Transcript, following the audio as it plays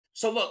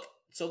So look,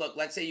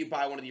 let's say you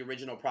buy one of the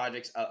original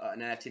projects,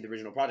 an NFT, the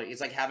original project.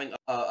 It's like having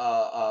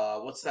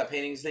what's that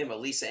painting's name? A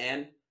Lisa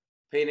Ann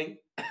painting?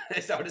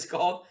 Is that what it's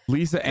called?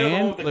 Lisa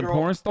Ann, the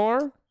porn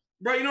star?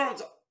 Bro, you know what I'm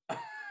talking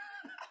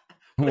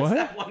What's What?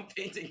 that one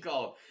painting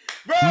called?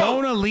 Bro,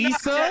 Mona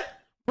Lisa?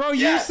 Bro,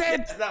 you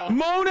said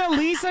Mona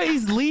Lisa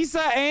is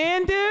Lisa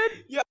Ann,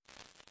 dude? Yeah.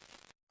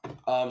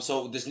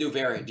 So this new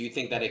variant, do you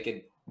think that it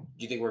could, do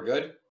you think we're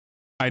good?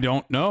 I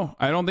don't know.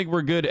 I don't think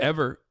we're good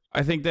ever.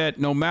 I think that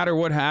no matter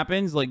what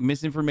happens, like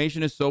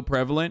misinformation is so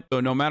prevalent. So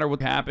no matter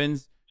what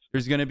happens,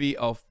 there's going to be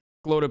a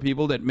load of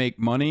people that make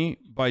money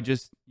by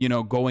just, you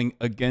know, going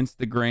against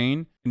the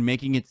grain and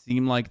making it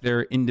seem like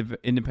they're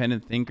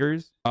independent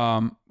thinkers.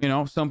 You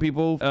know, some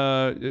people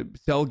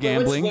sell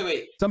gambling.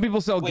 Wait. Some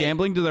people sell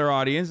gambling to their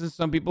audience, and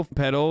some people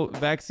peddle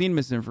vaccine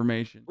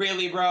misinformation.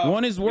 Really, bro?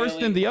 One is worse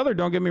than the other.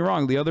 Don't get me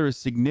wrong. The other is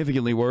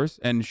significantly worse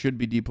and should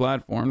be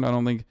deplatformed. I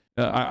don't think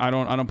I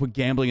don't put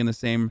gambling in the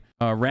same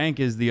rank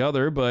as the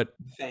other, but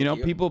you know,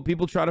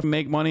 people try to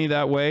make money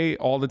that way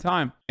all the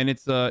time, and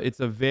it's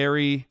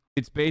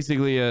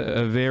basically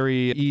a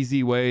very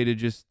easy way to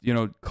just, you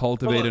know,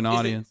 cultivate an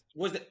audience.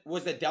 Was the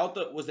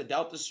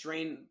Delta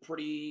strain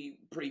pretty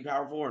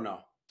powerful or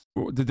no?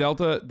 The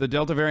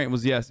Delta variant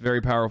was, yes,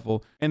 very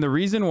powerful. And the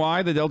reason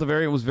why the Delta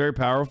variant was very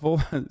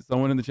powerful,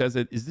 someone in the chat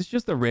said, "Is this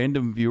just a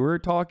random viewer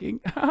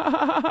talking?"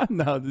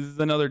 No, this is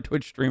another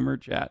Twitch streamer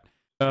chat.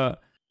 But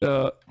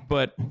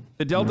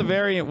the Delta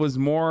variant was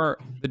more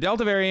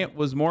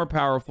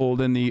powerful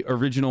than the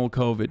original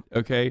COVID.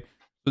 Okay.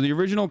 So the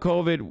original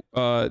COVID,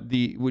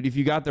 if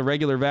you got the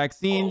regular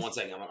vaccines. Hold on 1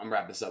 second. I'm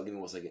wrapping this up. Give me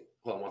 1 second.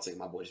 Hold on 1 second.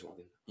 My boy's just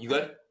walking. You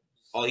good?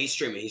 Oh, he's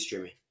streaming.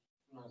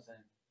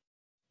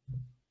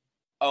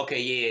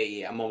 Okay,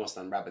 yeah. I'm almost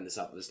done wrapping this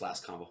up with this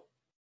last combo.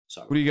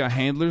 Sorry. What do you got?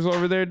 Handlers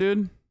over there,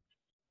 dude?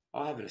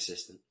 I'll have an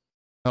assistant.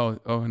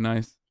 Oh,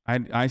 nice.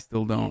 I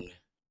still don't. Yeah.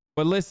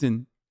 But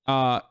listen,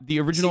 the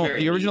original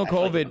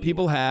COVID,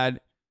 people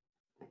had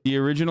the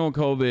original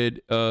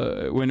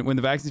COVID. When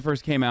the vaccines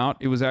first came out,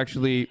 it was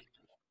actually.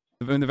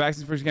 When the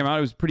vaccines first came out,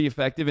 it was pretty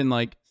effective in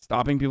like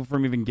stopping people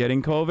from even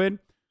getting COVID.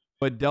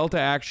 But Delta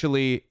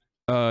actually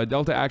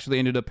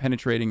ended up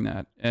penetrating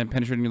that and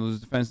penetrating those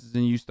defenses,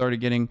 and you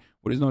started getting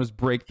what is known as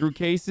breakthrough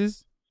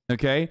cases.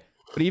 Okay,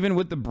 but even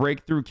with the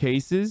breakthrough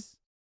cases,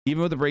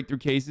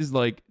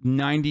 like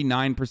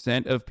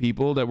 99% of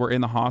people that were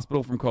in the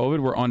hospital from COVID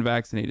were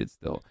unvaccinated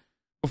still.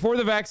 Before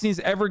the vaccines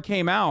ever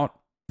came out,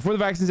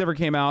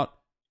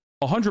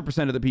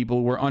 100% of the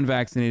people were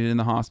unvaccinated in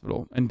the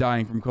hospital and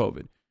dying from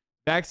COVID.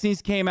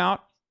 Vaccines came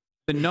out,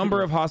 the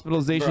number of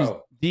hospitalizations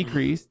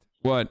decreased.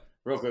 What?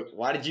 Real quick,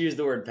 why did you use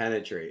the word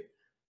penetrate?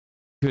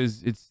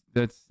 Because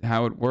that's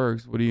how it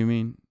works. What do you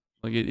mean?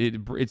 Like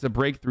it's a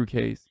breakthrough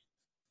case,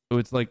 so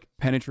it's like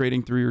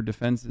penetrating through your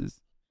defenses.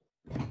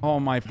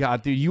 Oh my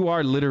god, dude, you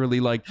are literally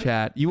like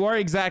chat. You are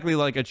exactly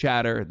like a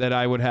chatter that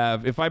I would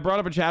have if I brought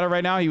up a chatter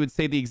right now. He would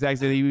say the exact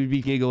same thing. He would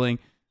be giggling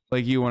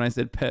like you when I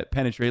said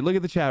penetrate. Look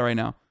at the chat right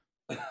now.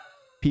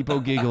 People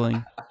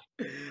giggling.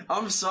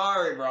 I'm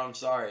sorry, bro. I'm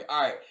sorry.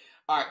 All right.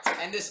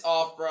 To end this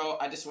off, bro,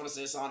 I just want to say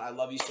this on. I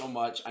love you so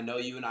much. I know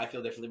you and I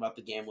feel differently about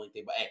the gambling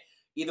thing, but hey,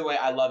 either way,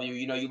 I love you.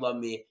 You know you love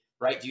me,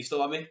 right? Do you still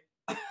love me?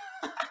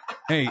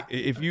 Hey,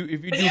 if you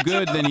do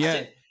good, then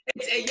yeah.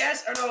 It's a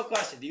yes or no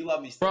question. Do you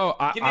love me still? Bro,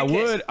 I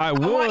would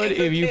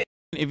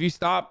if you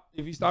stop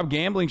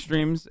gambling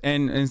streams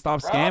and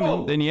stop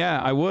scamming, then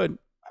yeah, I would.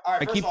 All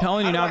right, I keep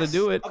telling you now to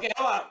do it. Okay,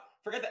 hold on.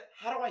 Forget that.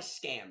 How do I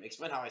scam?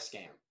 Explain how I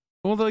scam.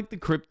 Well, like the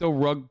crypto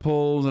rug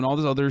pulls and all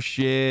this other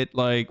shit.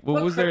 Like,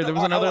 what was there? There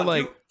was another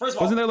like,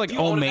 wasn't there like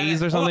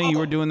Omaze or something? You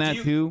were doing that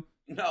too?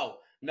 No.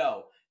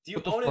 Do you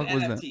own an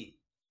NFT?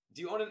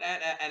 Do you own an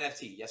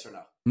NFT? Yes or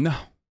no? No.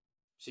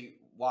 So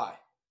why?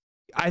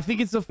 I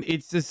think it's a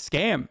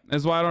scam.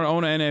 That's why I don't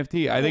own an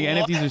NFT. I think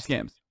NFTs are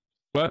scams.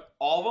 What?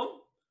 All of them?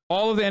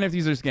 All of the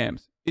NFTs are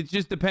scams. It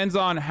just depends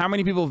on how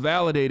many people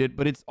validate it,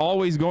 but it's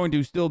always going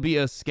to still be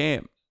a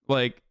scam.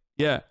 Like,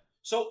 yeah.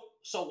 So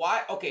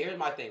why? Okay, here's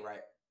my thing,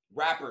 right?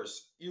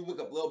 Rappers, you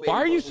look up Lil Baby. Why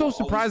are you so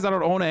surprised I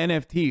don't own an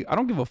NFT? I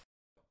don't give a f.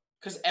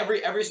 Because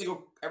every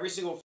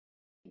single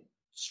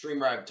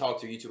streamer I've talked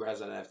to, YouTuber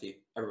has an NFT.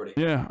 Everybody.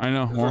 Yeah, I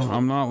know. Well,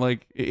 I'm not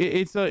like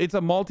it's a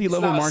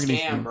multi-level marketing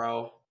scheme,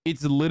 bro.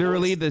 It's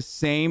literally the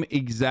same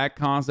exact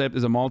concept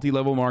as a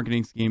multi-level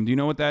marketing scheme. Do you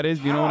know what that is?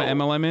 Do you know what an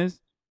MLM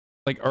is?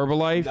 Like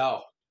Herbalife?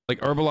 No. Like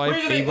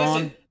Herbalife, Avon?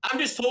 Listen, I'm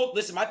just told.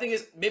 Listen, my thing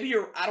is maybe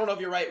I don't know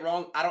if you're right,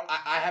 wrong.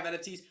 I have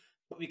NFTs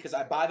because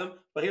I buy them.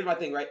 But here's my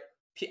thing, right?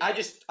 I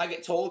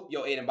get told,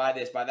 yo, Aiden, buy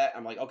this, buy that.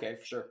 I'm like, okay,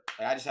 for sure.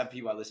 Like, I just have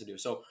people I listen to.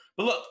 So,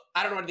 but look,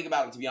 I don't know anything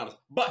about it, to be honest.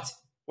 But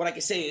what I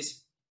can say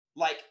is,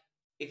 like,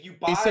 if you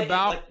buy, do you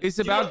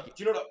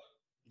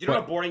know what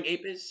a boarding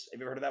ape is? Have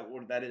you ever heard of that?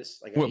 What that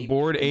is? Like what,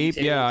 Bored Ape?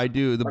 Yeah, I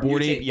do. The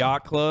Bored Ape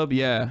Yacht Club.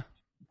 Yeah.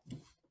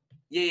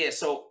 Yeah.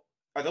 So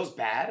are those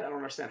bad? I don't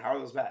understand. How are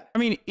those bad? I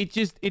mean, it's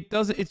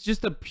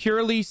just a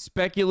purely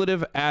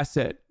speculative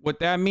asset. What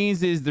that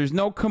means is there's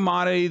no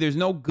commodity, there's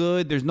no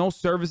good, there's no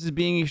services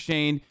being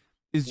exchanged.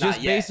 It's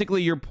just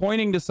basically you're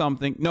pointing to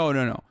something. No.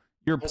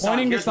 You're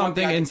pointing to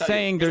something and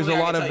saying there's a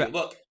lot of...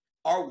 Look,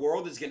 our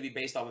world is going to be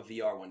based off of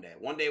VR one day.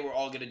 One day we're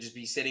all going to just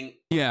be sitting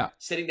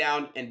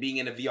down and being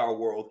in a VR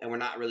world, and we're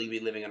not really be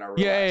living in our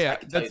real lives. Yeah.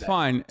 That's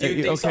fine.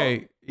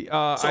 Okay.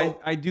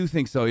 So? I do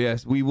think so,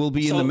 yes. We will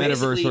be in the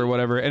metaverse or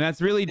whatever. And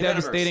that's really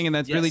devastating and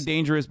that's really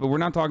dangerous, but we're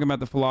not talking about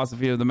the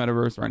philosophy of the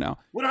metaverse right now.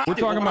 We're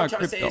talking about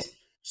crypto.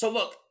 So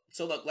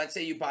look, let's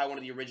say you buy one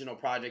of the original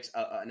projects,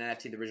 an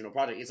NFT, the original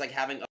project. It's like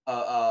having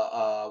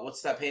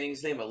what's that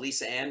painting's name? A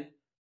Lisa Ann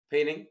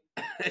painting?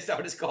 Is that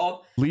what it's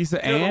called?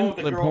 Lisa Ann,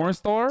 the porn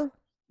star?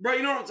 Bro,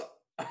 you know what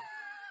I'm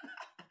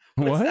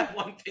talking What's that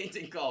one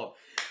painting called?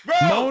 Bro,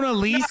 Mona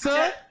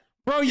Lisa?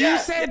 Bro, you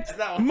said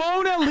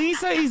Mona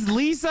Lisa is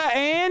Lisa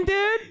Ann,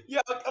 dude? Yo,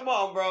 come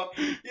on, bro.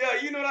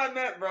 Yeah, you know what I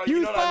meant, bro. You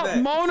know thought what I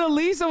meant. Mona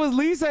Lisa was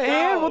Lisa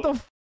Ann? What the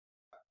f?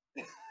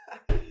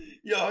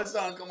 Yo,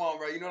 Hasan, come on,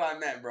 bro. You know what I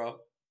meant, bro.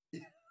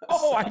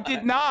 Oh, I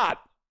did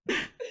not.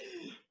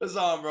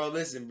 Hasan, bro.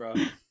 Listen, bro.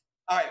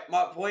 All right,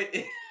 my point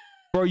is...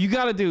 Bro,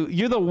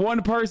 you're the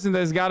one person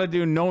that's got to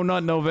do No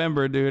Nut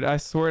November, dude. I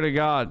swear to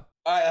God.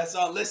 All right,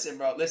 Hasan, listen,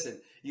 bro. Listen.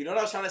 You know what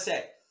I was trying to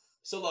say?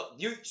 So look,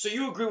 you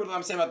agree with what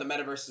I'm saying about the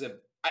metaverse?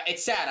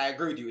 It's sad. I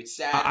agree with you. It's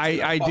sad.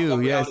 I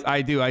do. Yes,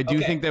 I do. I do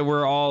think that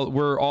we're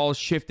all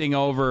shifting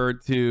over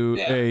to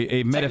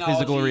a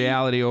metaphysical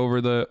reality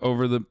over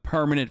the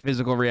permanent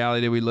physical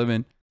reality that we live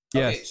in.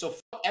 Yes. Okay, so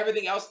fuck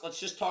everything else. Let's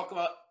just talk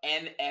about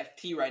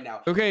NFT right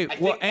now. Okay,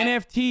 well,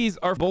 NFTs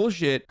are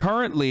bullshit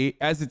currently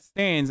as it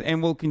stands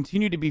and will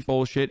continue to be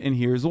bullshit, and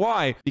here's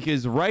why.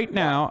 Because right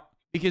now,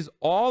 because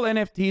all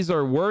NFTs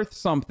are worth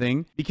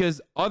something because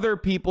other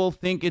people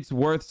think it's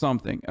worth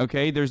something,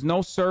 okay? There's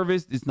no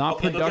service. It's not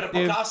productive. Look at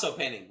a Picasso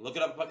painting. Look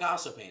at a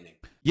Picasso painting.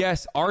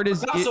 Yes, art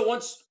is...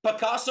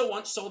 Picasso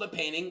once sold a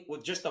painting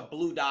with just a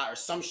blue dot or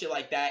some shit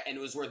like that, and it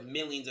was worth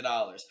millions of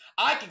dollars.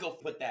 I could go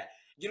put that.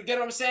 You get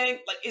what I'm saying?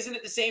 Like, isn't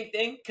it the same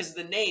thing? Because of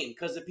the name,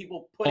 because of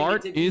people putting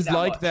art it is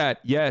like that.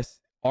 Yes.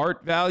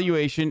 Art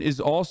valuation is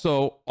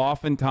also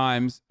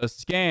oftentimes a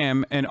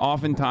scam and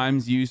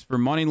oftentimes used for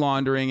money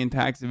laundering and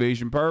tax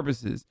evasion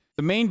purposes.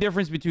 The main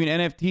difference between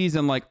NFTs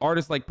and like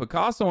artists like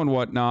Picasso and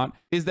whatnot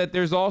is that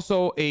there's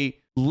also a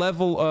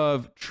level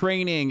of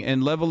training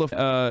and level of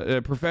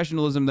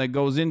professionalism that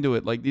goes into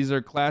it. Like these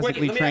are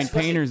classically trained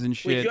painters and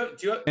shit.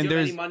 Do you have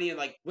any money in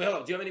like? Do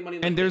you have any money?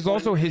 In, like, and there's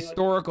also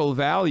historical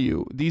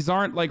value. These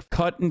aren't like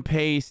cut and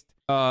paste.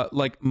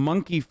 Like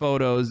monkey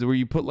photos where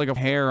you put like a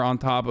hair on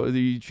top of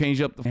you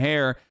change up the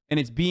hair and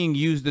it's being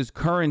used as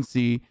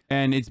currency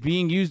and it's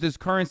being used as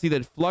currency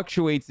that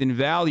fluctuates in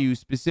value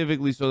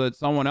specifically so that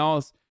someone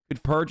else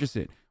could purchase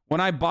it. When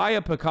I buy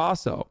a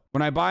Picasso,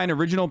 when I buy an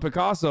original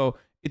Picasso,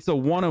 it's a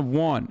one of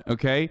one.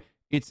 Okay.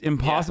 It's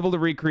impossible to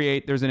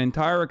recreate. There's an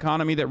entire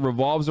economy that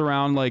revolves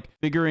around like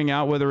figuring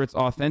out whether it's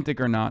authentic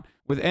or not.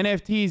 With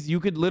NFTs, you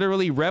could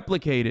literally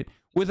replicate it.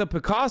 With a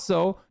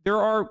Picasso, there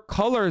are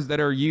colors that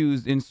are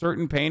used in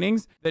certain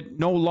paintings that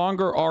no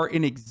longer are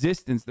in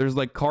existence. There's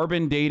like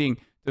carbon dating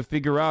to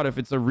figure out if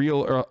it's a real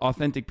or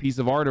authentic piece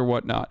of art or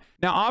whatnot.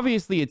 Now,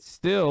 obviously, it's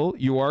still,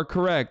 you are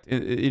correct.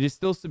 It is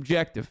still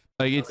subjective.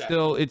 Like it's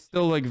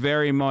still like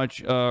very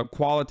much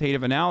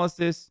qualitative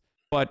analysis.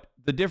 But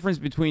the difference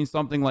between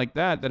something like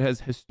that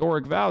has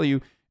historic value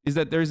is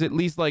that there's at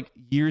least like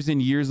years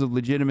and years of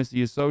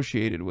legitimacy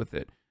associated with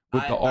it.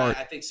 With the art.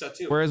 I think so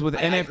too. Whereas with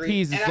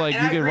NFTs, it's like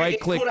you can right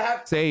click,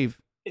 save.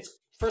 It's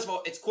first of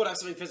all, it's cool to have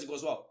something physical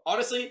as well.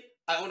 Honestly,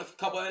 I own a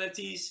couple of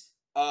NFTs.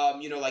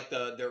 You know, like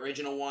the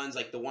original ones,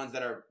 like the ones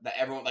that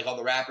everyone, like all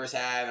the rappers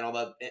have, and all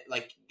the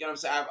like. You know what I'm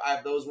saying? I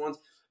have those ones.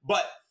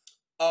 But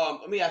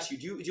let me ask you: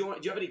 Do you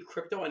have any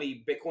crypto,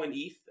 any Bitcoin,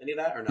 ETH, any of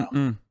that, or no?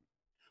 Mm-mm.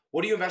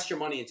 What do you invest your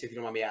money into? If you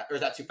don't mind me asking, or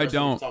is that too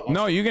personal? I don't.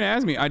 No, you can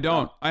ask me. I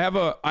don't.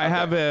 No. I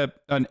have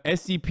an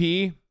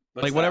SCP,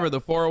 like whatever the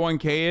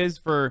 401k is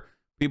for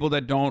people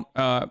that don't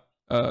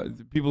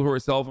people who are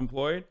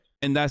self-employed,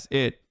 and that's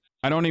it.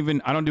 I don't do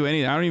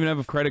anything. I don't even have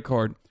a credit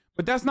card.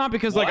 But that's not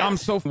because like I'm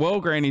so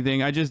woke or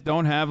anything. I just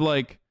don't have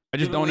like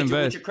don't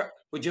invest.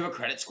 Would you have a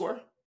credit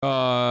score?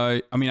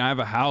 I mean, I have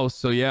a house,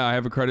 so yeah, I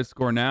have a credit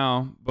score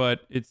now,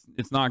 but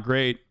it's not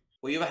great.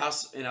 Well, you have a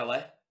house in LA?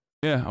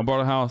 Yeah, I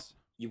bought a house.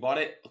 You bought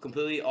it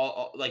completely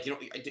all like, you know,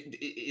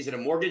 is it a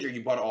mortgage or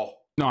you bought it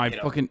all? No,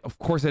 of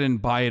course I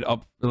didn't buy it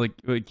up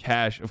like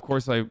cash. Of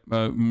course I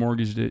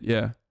mortgaged it.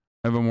 Yeah.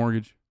 I have a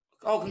mortgage.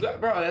 Oh,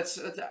 bro, that's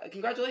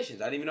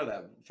congratulations. I didn't even know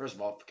that. First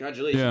of all,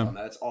 congratulations on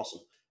that. That's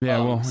awesome. Yeah,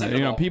 well, you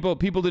know, people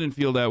didn't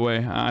feel that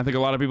way. I think a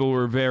lot of people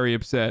were very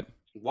upset.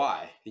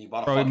 Why? You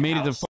bought a Bro, fucking it made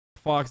house. it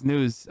to Fox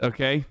News,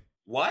 okay?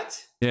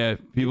 What? Yeah,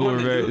 people were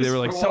they were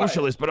like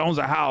socialist but owns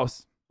a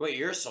house. Wait,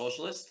 you're a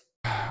socialist?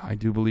 I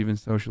do believe in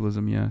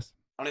socialism, yes.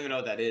 I don't even know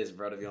what that is,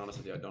 bro. To be honest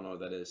with you, I don't know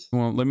what that is.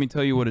 Well, let me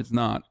tell you what it's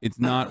not. It's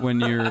not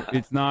when you're.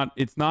 It's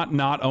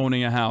not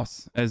owning a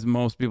house, as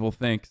most people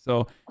think.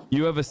 So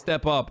you have a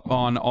step up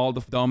on all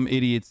the dumb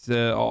idiots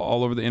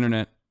all over the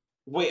internet.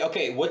 Wait,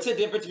 okay. What's the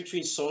difference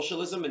between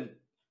socialism and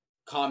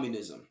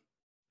communism?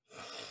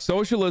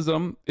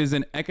 Socialism is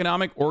an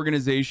economic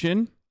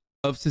organization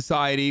of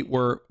society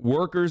where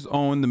workers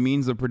own the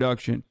means of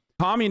production.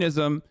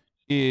 Communism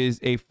is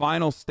a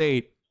final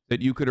state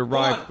that you could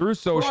arrive through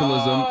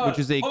socialism, which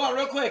is a... Hold on,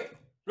 real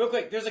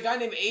quick. There's a guy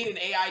named Aiden,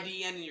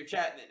 AIDN, in your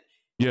chat.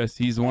 Yes,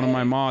 he's one of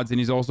my mods, and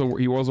he also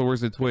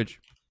works at Twitch.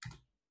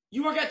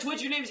 You work at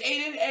Twitch? Your name's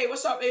Aiden? Hey,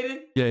 what's up,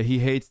 Aiden? Yeah, he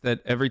hates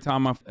that every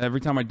time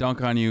I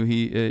dunk on you,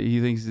 he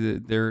thinks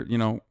that they're, you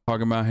know,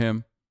 talking about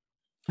him.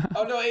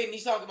 Oh, no, Aiden,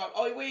 he's talking about...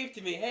 Oh, he waved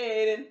to me.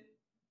 Hey, Aiden.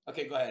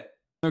 Okay, go ahead.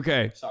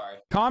 Okay. Sorry.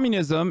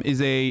 Communism is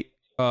an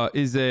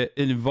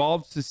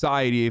evolved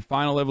society, a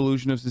final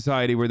evolution of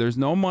society where there's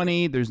no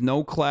money, there's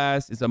no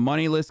class. It's a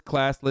moneyless,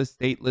 classless,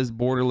 stateless,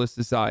 borderless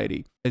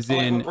society.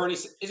 Isn't Bernie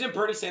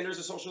Sanders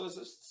a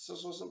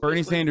socialist?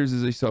 Bernie Sanders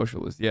is a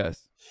socialist,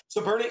 yes.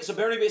 So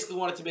Bernie basically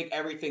wanted to make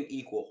everything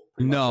equal.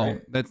 No, much,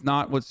 right? That's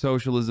not what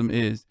socialism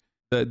is.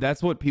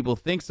 That's what people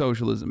think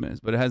socialism is,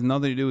 but it has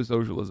nothing to do with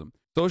socialism.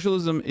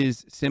 Socialism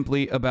is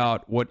simply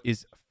about what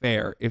is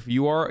fair. If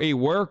you are a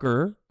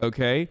worker,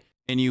 okay,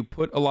 and you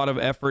put a lot of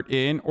effort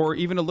in, or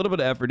even a little bit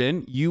of effort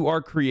in, you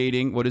are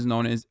creating what is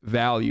known as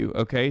value,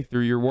 okay,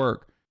 through your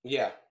work.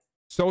 Yeah.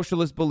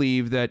 Socialists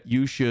believe that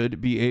you should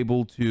be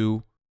able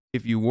to,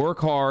 if you work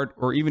hard,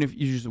 or even if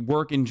you just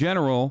work in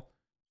general,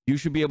 you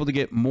should be able to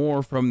get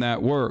more from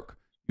that work.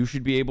 You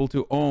should be able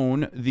to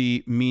own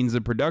the means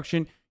of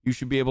production. You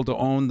should be able to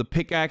own the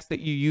pickaxe that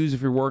you use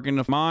if you're working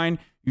a mine.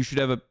 You should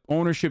have an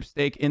ownership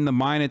stake in the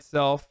mine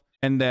itself,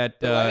 and that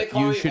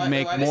you should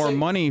make more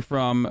money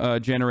from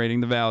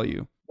generating the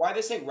value. Why are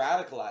they saying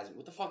radicalizing?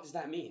 What the fuck does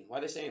that mean? Why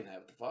are they saying that?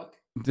 What the fuck?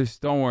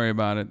 Just don't worry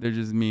about it. They're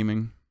just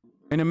memeing.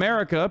 In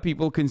America,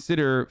 people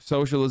consider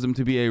socialism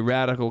to be a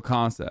radical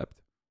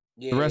concept.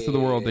 The rest of the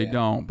world, they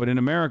don't. But in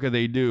America,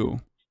 they do.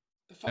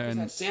 The fuck is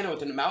that Santa with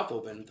the mouth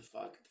open? What the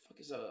fuck?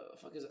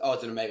 Oh,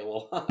 it's an omega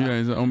lol. Yeah,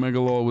 it's an omega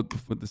lol with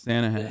the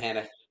Santa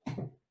hat.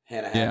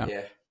 Hannah.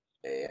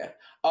 Yeah.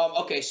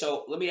 Okay,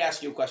 so let me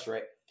ask you a question,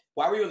 right?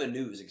 Why were you on the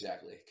news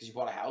exactly? Because you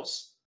bought a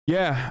house?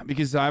 Yeah,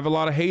 because I have a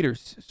lot of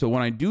haters. So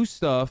when I do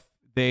stuff,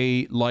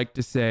 they like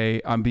to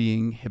say I'm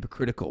being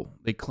hypocritical.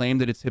 They claim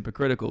that it's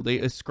hypocritical. They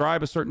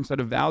ascribe a certain set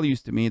of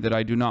values to me that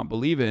I do not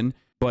believe in.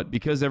 But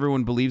because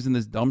everyone believes in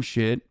this dumb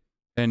shit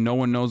and no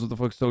one knows what the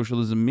fuck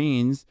socialism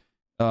means,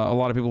 a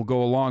lot of people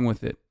go along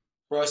with it.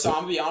 Bro, so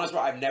I'm going to be honest,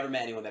 bro. I've never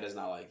met anyone that does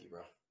not like you,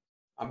 bro.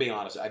 I'm being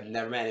honest. I've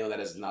never met anyone that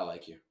does not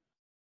like you.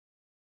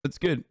 That's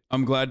good.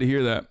 I'm glad to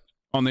hear that.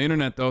 On the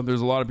internet, though, there's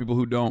a lot of people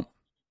who don't.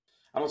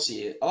 I don't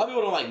see it. A lot of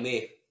people don't like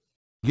me.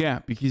 Yeah,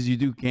 because you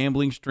do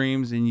gambling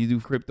streams and you do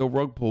crypto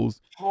rug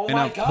pulls. Oh and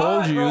my I've God,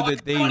 told you bro,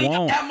 that they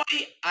won't.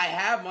 I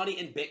have money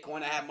in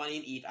Bitcoin. I have money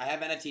in ETH. I have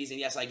NFTs, and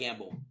yes, I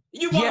gamble.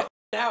 You bought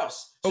a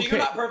house, so you're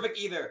not perfect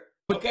either.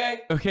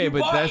 Okay? Okay, you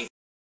but that's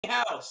a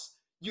house.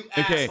 You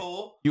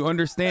asshole. You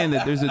understand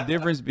that there's a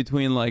difference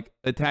between like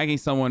attacking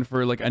someone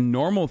for like a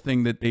normal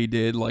thing that they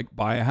did, like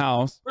buy a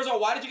house. First of all,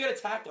 why did you get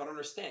attacked? I don't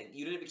understand.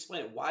 You didn't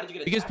explain it. Why did you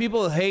get attacked? Because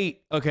people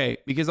hate. Okay,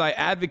 because I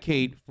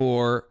advocate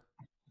for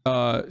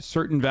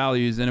certain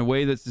values in a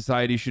way that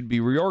society should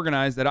be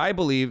reorganized, that I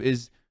believe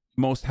is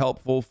most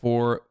helpful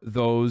for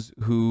those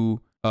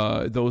who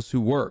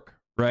work,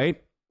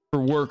 right? For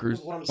workers,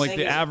 like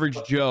the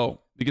average Joe.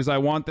 Because I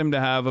want them to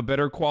have a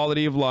better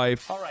quality of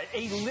life. All right,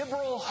 a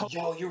liberal...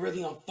 Yo, you're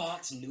really on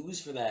Fox News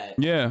for that.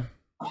 Yeah.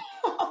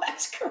 Oh,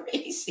 that's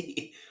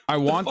crazy. I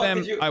want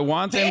them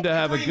to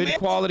have a good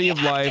quality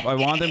of life. I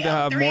want them to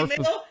have more...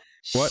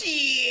 What?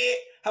 Shit.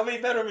 How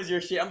many bedrooms is your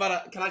shit?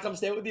 Can I come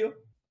stay with you?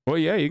 Well,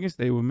 yeah, you can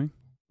stay with me.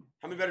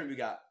 How many bedrooms you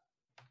got?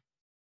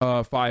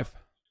 5.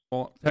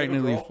 Well,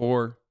 technically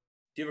 4.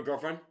 Do you have a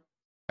girlfriend?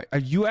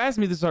 You asked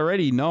me this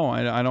already. No,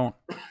 I don't.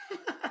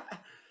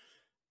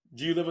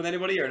 Do you live with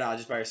anybody or not?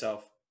 Just by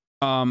yourself?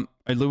 I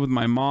live with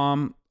my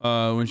mom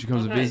when she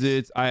comes to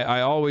visit.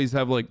 I always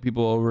have like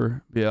people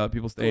over. Yeah,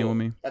 people staying with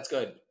me. That's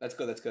good. That's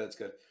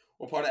good.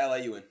 What part of LA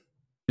you in?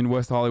 In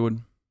West Hollywood.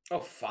 Oh,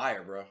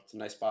 fire, bro. It's a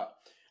nice spot.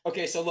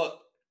 Okay, so look,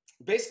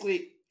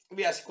 basically, let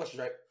me ask you a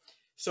question, right?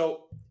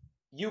 So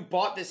you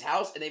bought this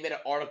house and they made an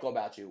article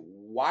about you.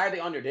 Why are they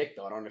on your dick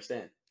though? I don't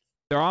understand.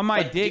 They're on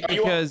my dick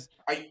because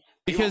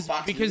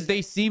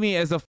they see me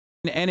as a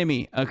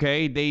enemy.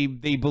 Okay, they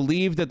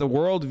believe that the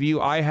worldview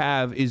I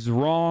have is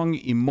wrong,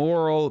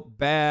 immoral,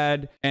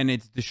 bad, and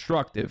it's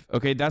destructive.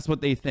 Okay, that's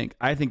what they think.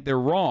 I think they're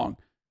wrong.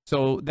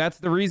 So that's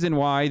the reason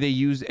why they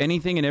use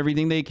anything and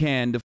everything they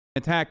can to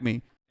attack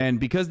me. And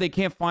because they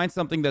can't find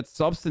something that's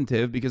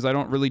substantive, because I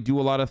don't really do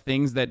a lot of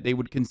things that they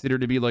would consider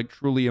to be like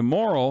truly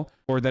immoral,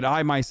 or that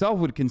I myself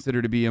would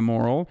consider to be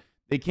immoral,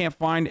 they can't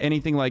find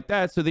anything like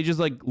that. So they just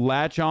like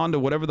latch on to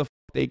whatever the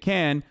they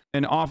can.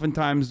 And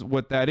oftentimes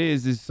what that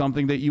is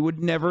something that you would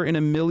never in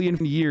a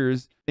million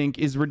years think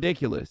is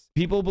ridiculous.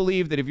 People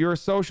believe that if you're a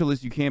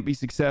socialist, you can't be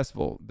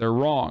successful. They're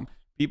wrong.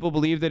 People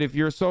believe that if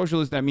you're a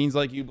socialist, that means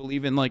like you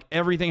believe in like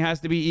everything has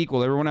to be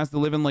equal. Everyone has to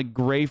live in like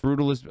gray,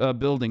 fruitless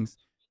buildings.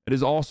 It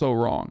is also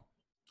wrong.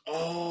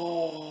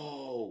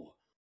 Oh.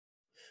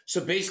 So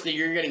basically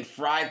you're getting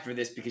fried for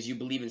this because you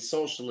believe in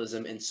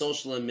socialism, and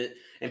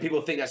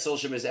people think that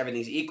socialism is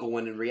everything's equal,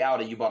 when in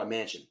reality you bought a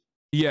mansion.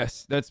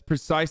 Yes, that's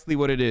precisely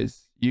what it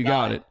is. You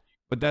got it.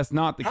 But that's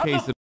not the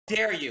case. How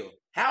dare you?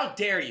 How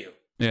dare you?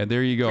 Yeah,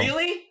 there you go.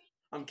 Really?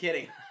 I'm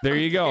kidding. There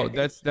you go.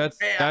 That's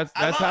Hey, how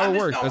it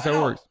works. That's how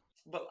it works.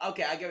 But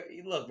okay,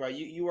 look, bro.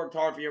 You worked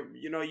hard for your.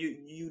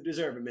 You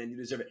deserve it, man. You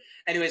deserve it.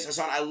 Anyways,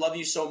 Hasan, I love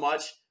you so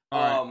much.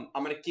 I'm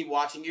gonna keep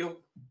watching you.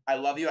 I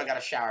love you. I got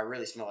to shower. I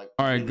really smell like.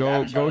 All right,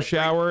 go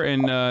shower,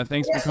 and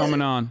thanks for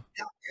coming on.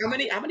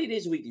 How many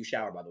days a week do you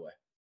shower, by the way?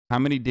 How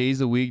many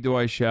days a week do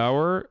I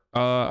shower?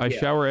 I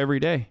shower every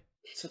day.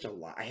 Such a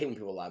lie. I hate when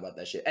people lie about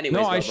that shit.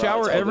 Anyways, no, I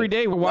shower every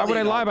day. Why would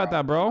I lie about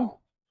that, bro?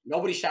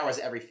 Nobody showers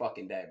every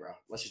fucking day, bro.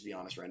 Let's just be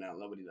honest right now.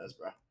 Nobody does,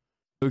 bro.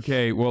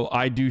 Okay, well,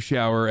 I do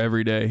shower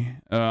every day.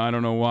 I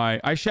don't know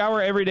why. I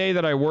shower every day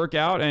that I work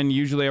out, and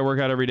usually I work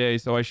out every day,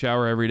 so I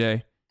shower every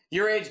day.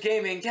 Your age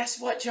gaming.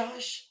 Guess what,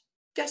 Josh?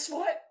 Guess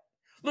what?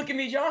 Look at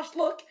me, Josh.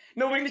 Look.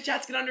 Nobody in the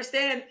chat's gonna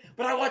understand,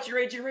 but I watch your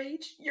age.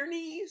 Your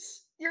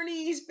knees. Your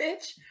knees,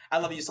 bitch. I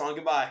love you, son.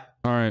 Goodbye.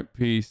 All right,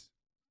 peace.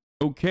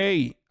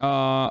 Okay,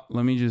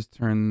 let me just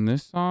turn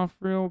this off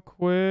real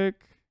quick.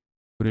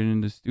 Put it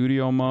into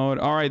studio mode.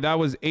 All right, that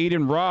was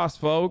Adin Ross,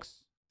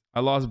 folks.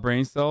 I lost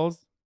brain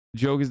cells. The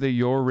joke is that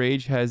your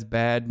rage has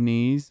bad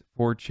knees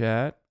for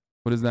chat.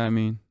 What does that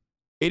mean?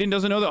 Adin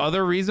doesn't know the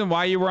other reason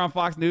why you were on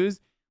Fox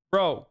News?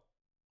 Bro,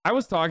 I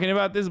was talking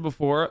about this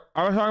before.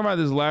 I was talking about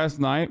this last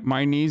night.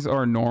 My knees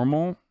are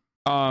normal.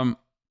 The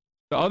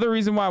other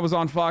reason why I was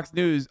on Fox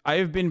News, I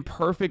have been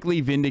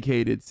perfectly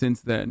vindicated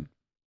since then.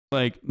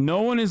 Like,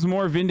 no one is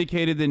more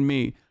vindicated than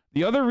me.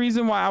 The other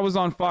reason why I was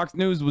on Fox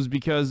News was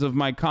because of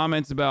my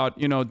comments about,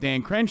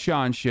 Dan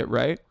Crenshaw and shit,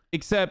 right?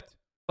 Except,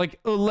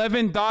 like,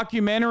 11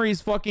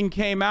 documentaries fucking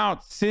came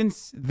out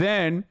since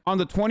then on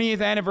the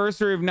 20th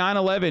anniversary of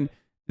 9/11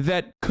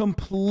 that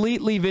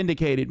completely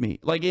vindicated me.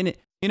 Like, in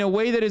a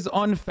way that is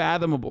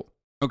unfathomable,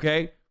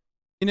 okay?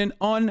 In an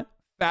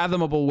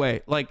unfathomable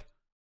way. Like,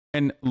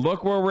 and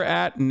look where we're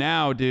at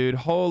now, dude.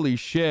 Holy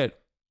shit.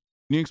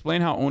 Can you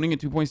explain how owning a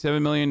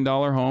 $2.7 million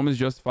home is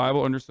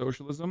justifiable under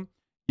socialism?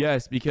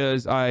 Yes,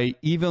 because I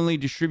evenly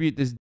distribute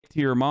this to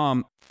your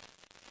mom.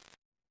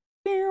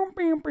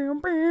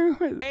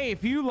 Hey,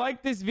 if you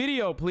like this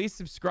video, please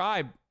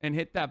subscribe and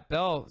hit that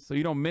bell so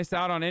you don't miss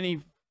out on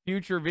any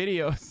future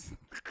videos.